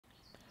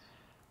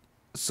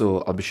So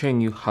I'll be showing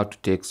you how to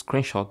take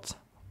screenshots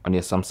on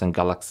your Samsung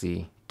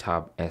Galaxy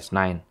Tab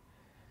S9.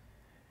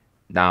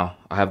 Now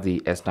I have the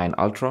S9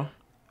 Ultra,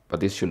 but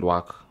this should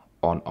work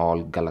on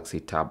all Galaxy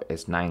Tab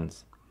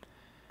S9s.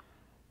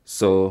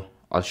 So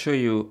I'll show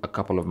you a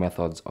couple of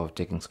methods of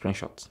taking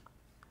screenshots.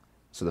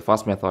 So the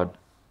first method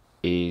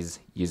is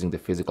using the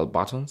physical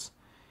buttons.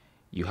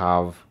 You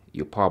have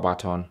your power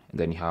button and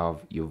then you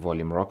have your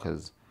volume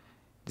rockers.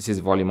 This is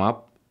volume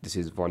up, this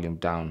is volume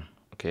down,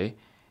 okay?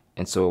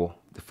 And so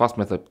the first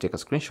method to take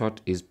a screenshot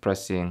is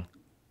pressing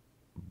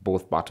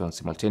both buttons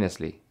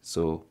simultaneously.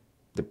 So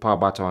the power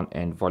button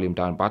and volume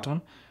down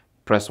button,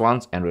 press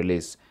once and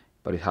release,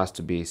 but it has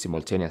to be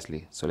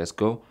simultaneously. So let's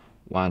go.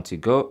 1, 2,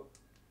 go.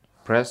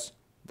 Press.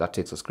 That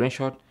takes a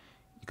screenshot.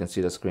 You can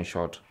see the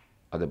screenshot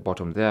at the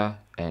bottom there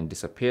and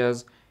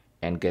disappears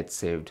and gets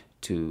saved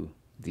to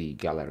the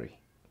gallery.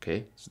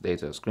 Okay, so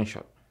there's a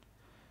screenshot.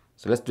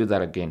 So let's do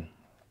that again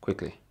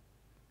quickly.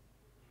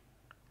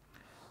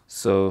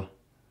 So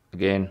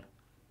again,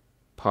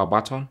 power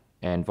button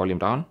and volume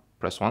down,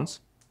 press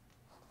once,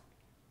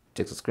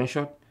 takes a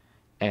screenshot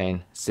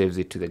and saves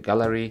it to the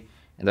gallery.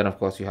 And then of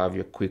course you have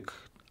your quick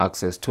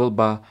access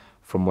toolbar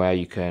from where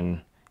you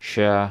can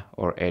share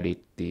or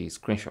edit the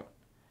screenshot.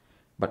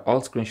 But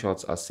all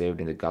screenshots are saved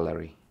in the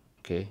gallery.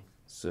 Okay,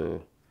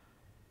 so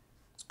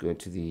let's go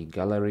to the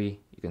gallery.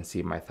 You can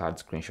see my third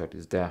screenshot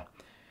is there.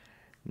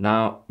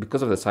 Now,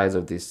 because of the size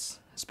of this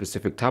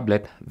specific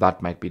tablet,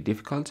 that might be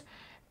difficult.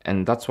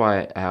 And that's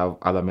why I have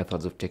other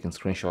methods of taking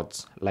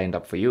screenshots lined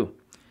up for you.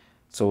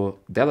 So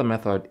the other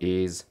method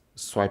is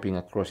swiping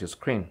across your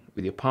screen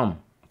with your palm.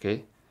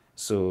 Okay,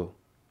 so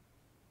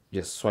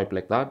just swipe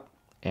like that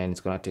and it's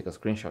gonna take a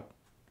screenshot.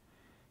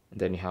 And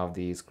then you have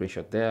the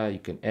screenshot there. You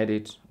can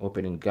edit,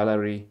 open in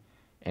gallery,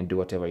 and do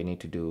whatever you need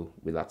to do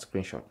with that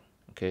screenshot.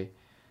 Okay,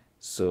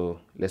 so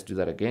let's do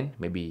that again.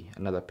 Maybe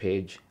another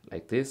page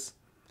like this.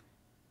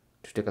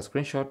 To take a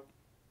screenshot,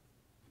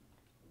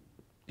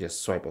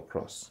 just swipe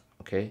across.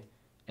 Okay,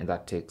 and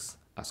that takes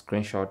a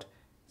screenshot,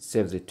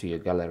 saves it to your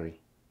gallery.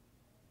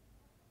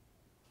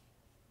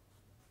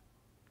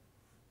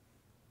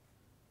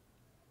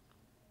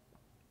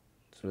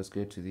 So let's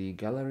go to the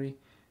gallery.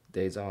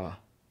 There's our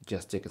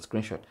just take a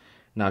screenshot.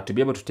 Now to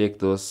be able to take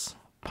those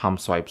palm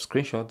swipe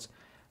screenshots,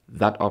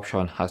 that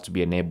option has to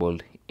be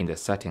enabled in the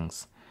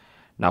settings.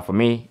 Now for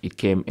me, it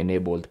came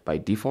enabled by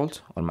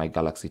default on my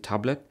Galaxy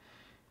tablet.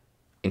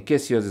 In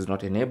case yours is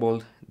not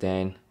enabled,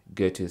 then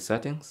go to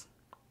settings.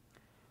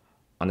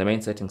 On the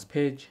main settings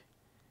page,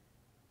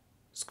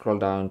 scroll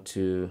down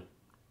to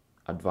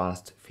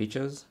advanced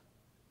features,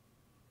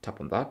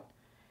 tap on that.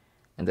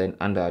 And then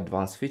under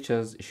advanced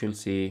features, you should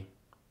see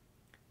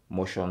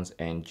motions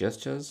and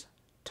gestures,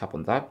 tap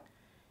on that.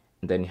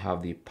 And then you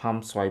have the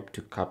palm swipe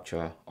to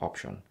capture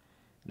option.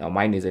 Now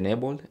mine is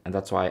enabled and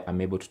that's why I'm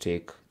able to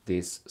take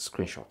these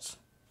screenshots.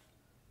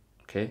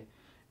 Okay,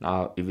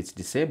 now if it's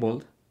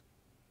disabled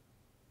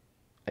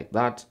like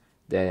that,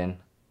 then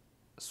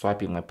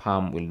swiping my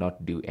palm will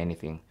not do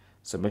anything.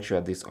 So make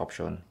sure this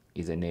option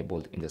is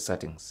enabled in the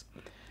settings.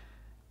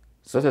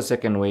 So that's a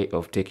second way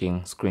of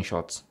taking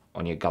screenshots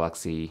on your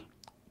Galaxy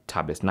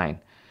Tab S9.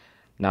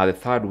 Now the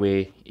third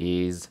way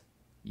is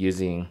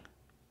using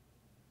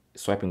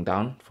swiping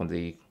down from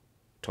the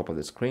top of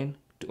the screen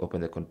to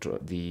open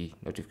the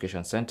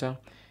notification center,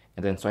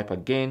 and then swipe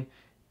again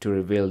to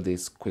reveal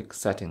these quick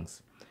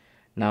settings.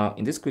 Now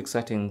in these quick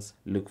settings,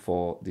 look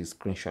for the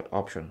screenshot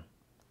option.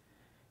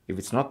 If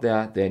it's not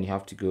there, then you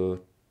have to go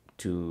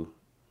to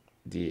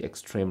the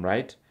extreme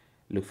right,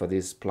 look for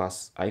this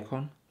plus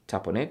icon,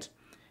 tap on it,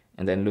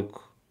 and then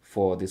look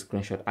for the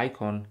screenshot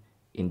icon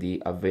in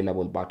the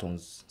available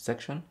buttons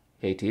section.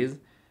 Here it is.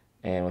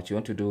 And what you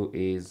want to do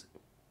is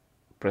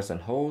press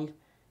and hold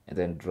and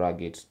then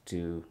drag it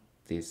to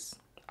this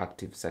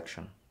active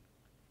section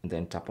and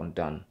then tap on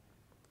done.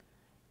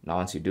 Now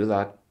once you do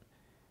that,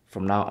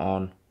 from now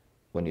on,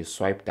 when you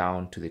swipe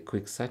down to the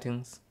quick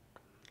settings,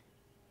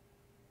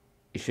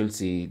 you should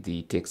see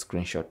the take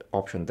screenshot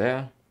option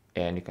there,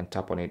 and you can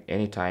tap on it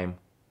anytime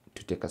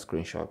to take a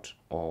screenshot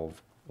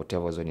of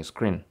whatever's on your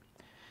screen.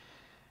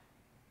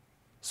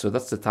 So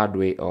that's the third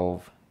way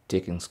of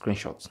taking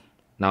screenshots.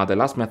 Now the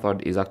last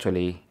method is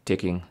actually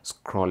taking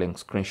scrolling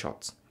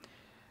screenshots.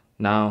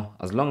 Now,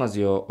 as long as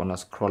you're on a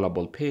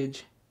scrollable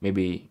page,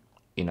 maybe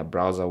in a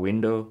browser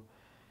window,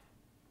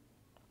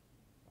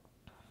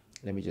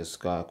 let me just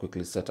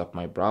quickly set up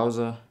my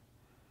browser.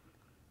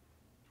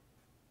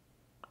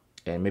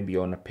 And maybe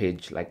you're on a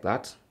page like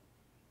that.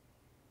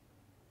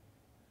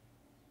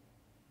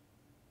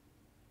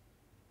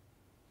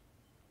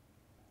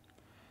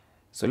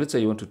 So let's say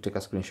you want to take a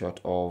screenshot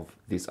of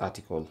this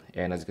article,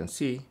 and as you can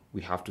see,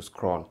 we have to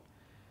scroll.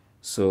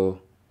 So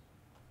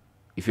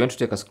if you want to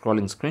take a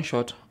scrolling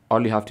screenshot,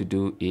 all you have to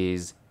do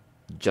is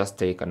just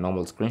take a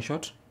normal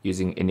screenshot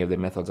using any of the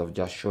methods I've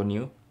just shown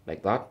you,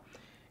 like that.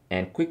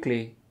 And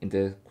quickly in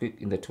the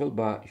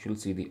toolbar, you should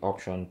see the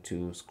option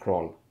to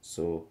scroll.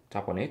 So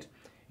tap on it.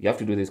 You have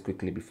to do this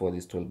quickly before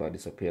this toolbar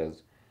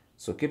disappears.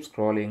 So keep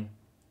scrolling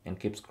and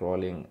keep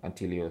scrolling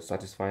until you're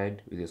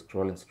satisfied with your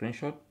scrolling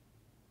screenshot.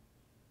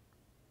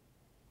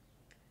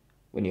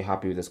 When you're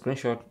happy with the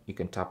screenshot, you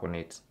can tap on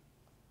it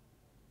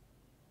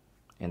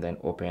and then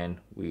open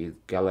with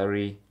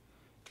gallery,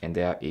 and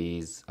there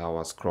is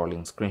our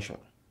scrolling screenshot.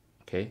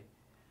 Okay,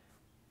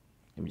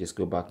 let me just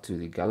go back to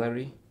the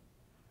gallery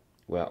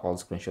where all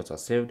screenshots are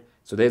saved.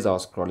 So there's our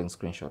scrolling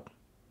screenshot.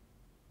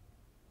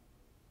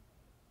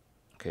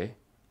 Okay,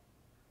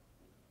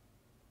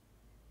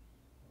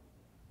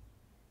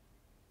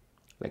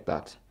 like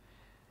that.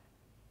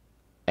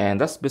 And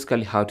that's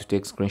basically how to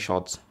take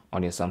screenshots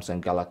on your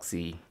Samsung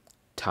Galaxy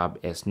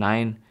Tab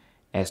S9,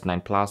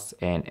 S9 Plus,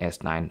 and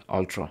S9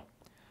 Ultra.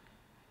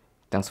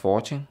 Thanks for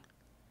watching.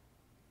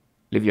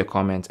 Leave your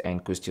comments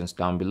and questions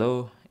down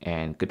below,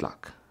 and good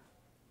luck.